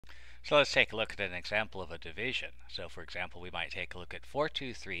So let's take a look at an example of a division. So for example, we might take a look at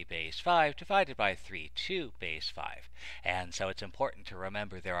 423 base 5 divided by 32 base 5. And so it's important to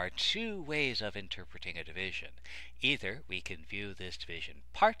remember there are two ways of interpreting a division. Either we can view this division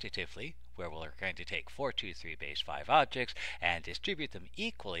partitively, where we're going to take 423 base 5 objects and distribute them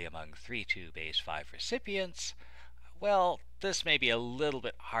equally among 32 base 5 recipients. Well, this may be a little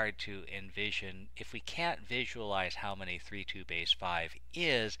bit hard to envision. If we can't visualize how many 32 base 5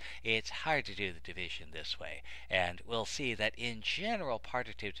 is, it's hard to do the division this way. And we'll see that in general,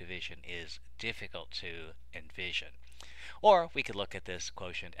 partitive division is difficult to envision. Or we could look at this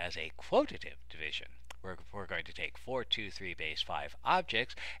quotient as a quotative division. We're going to take 423 base 5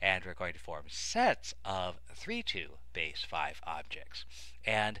 objects, and we're going to form sets of 32 base 5 objects.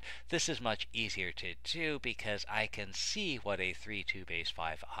 And this is much easier to do because I can see what a 32 base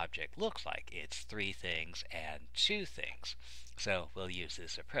 5 object looks like. It's 3 things and 2 things. So we'll use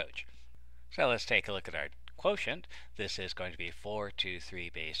this approach. So let's take a look at our quotient. This is going to be 423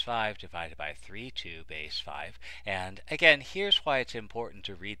 base 5 divided by 32 base 5. And again, here's why it's important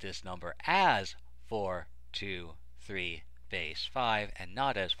to read this number as 423 base 5 and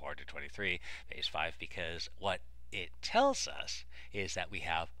not as 423 base 5, because what it tells us is that we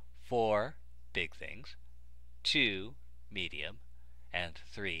have 4 big things, 2 medium, and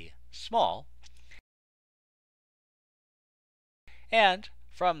 3 small. And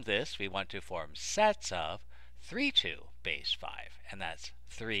from this, we want to form sets of 32 base 5, and that's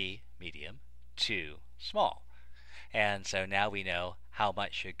 3 medium, 2 small. And so now we know how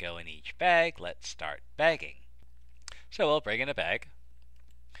much should go in each bag. Let's start bagging. So we'll bring in a bag.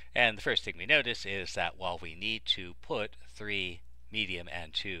 And the first thing we notice is that while we need to put 3 medium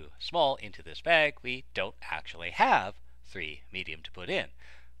and 2 small into this bag, we don't actually have 3 medium to put in.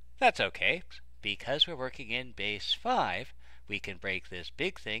 That's okay. Because we're working in base 5, we can break this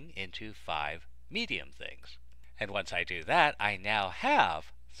big thing into 5 medium things. And once I do that, I now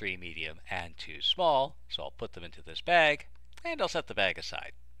have 3 medium and 2 small, so I'll put them into this bag, and I'll set the bag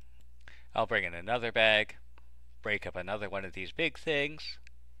aside. I'll bring in another bag, break up another one of these big things,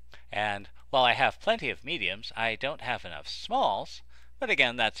 and while I have plenty of mediums, I don't have enough smalls. But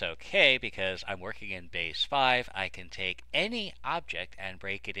again, that's okay because I'm working in base 5. I can take any object and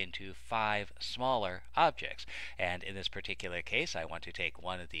break it into 5 smaller objects. And in this particular case, I want to take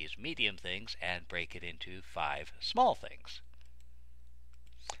one of these medium things and break it into 5 small things.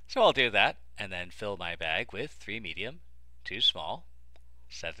 So I'll do that and then fill my bag with 3 medium, 2 small,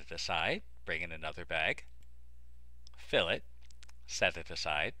 set it aside, bring in another bag, fill it, set it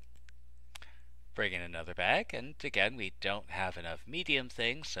aside, bring in another bag, and again we don't have enough medium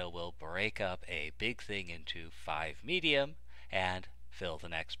things, so we'll break up a big thing into 5 medium and fill the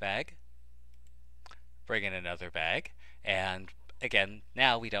next bag, bring in another bag, and again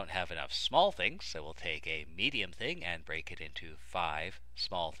now we don't have enough small things, so we'll take a medium thing and break it into 5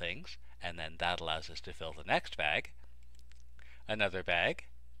 small things, and then that allows us to fill the next bag, another bag,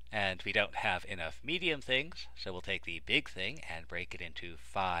 and we don't have enough medium things, so we'll take the big thing and break it into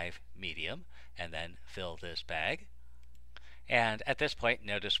 5 medium, and then fill this bag. And at this point,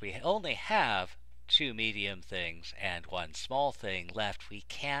 notice we only have 2 medium things and 1 small thing left. We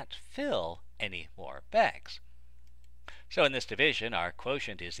can't fill any more bags. So in this division, our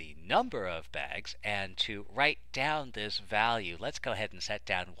quotient is the number of bags, and to write down this value, let's go ahead and set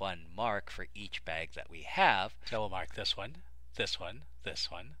down 1 mark for each bag that we have. So we'll mark this one, this one,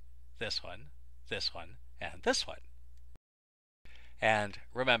 this one, this one, this one, and this one. And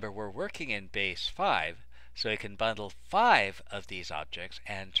remember, we're working in base 5, so we can bundle 5 of these objects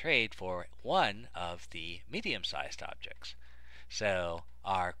and trade for 1 of the medium-sized objects. So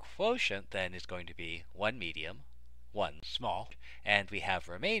our quotient then is going to be 1 medium, 1 small, and we have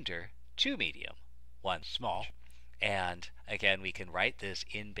remainder 2 medium, 1 small. And again, we can write this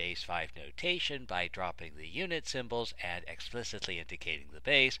in base 5 notation by dropping the unit symbols and explicitly indicating the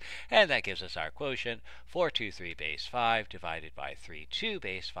base, and that gives us our quotient. 423 base 5 divided by 32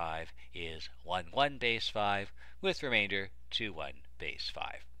 base 5 is 11 base 5, with remainder 21 base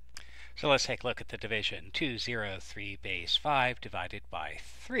 5. So let's take a look at the division 203 base 5 divided by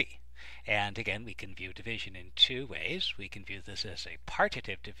 3. And again, we can view division in 2 ways. We can view this as a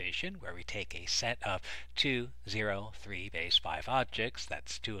partitive division, where we take a set of 2, 0, 3 base 5 objects,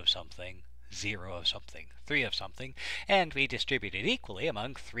 that's 2 of something, 0 of something, 3 of something, and we distribute it equally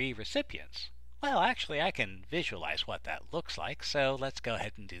among 3 recipients. Well, actually, I can visualize what that looks like, so let's go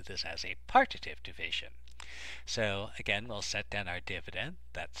ahead and do this as a partitive division. So again, we'll set down our dividend,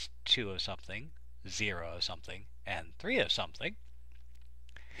 that's 2 of something, 0 of something, and 3 of something.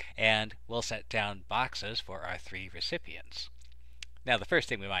 And we'll set down boxes for our 3 recipients. Now the first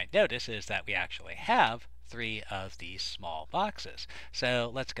thing we might notice is that we actually have 3 of these small boxes.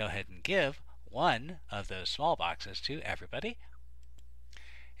 So let's go ahead and give one of those small boxes to everybody.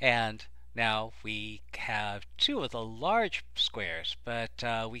 And now we have 2 of the large squares, but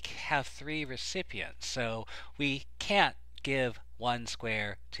we have 3 recipients. So we can't give 1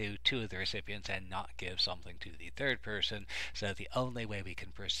 square to 2 of the recipients and not give something to the third person. So the only way we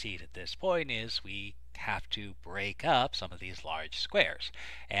can proceed at this point is we have to break up some of these large squares.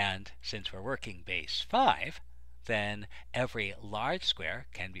 And since we're working base 5, then every large square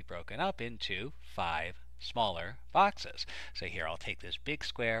can be broken up into 5 smaller boxes. So here I'll take this big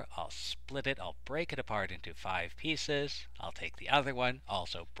square, I'll split it, I'll break it apart into 5 pieces. I'll take the other one,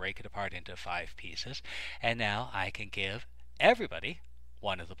 also break it apart into 5 pieces. And now I can give everybody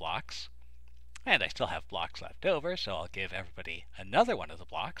one of the blocks. And I still have blocks left over, so I'll give everybody another one of the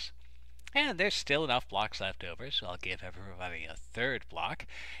blocks. And there's still enough blocks left over, so I'll give everybody a third block.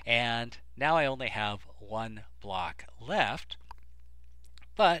 And now I only have 1 block left,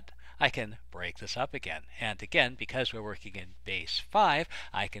 but I can break this up again. And again, because we're working in base 5,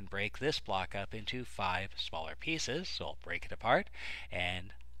 I can break this block up into 5 smaller pieces. So I'll break it apart,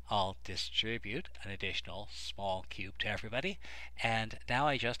 and I'll distribute an additional small cube to everybody. And now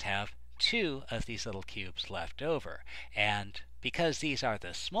I just have 2 of these little cubes left over. And because these are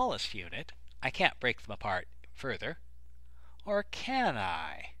the smallest unit, I can't break them apart further. Or can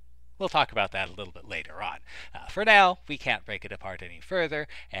I? We'll talk about that a little bit later on. For now, we can't break it apart any further,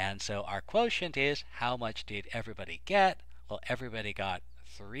 and so our quotient is how much did everybody get? Well, everybody got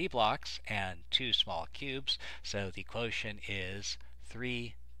 3 blocks and 2 small cubes, so the quotient is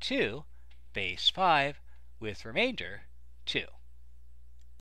 3, 2, base 5, with remainder 2.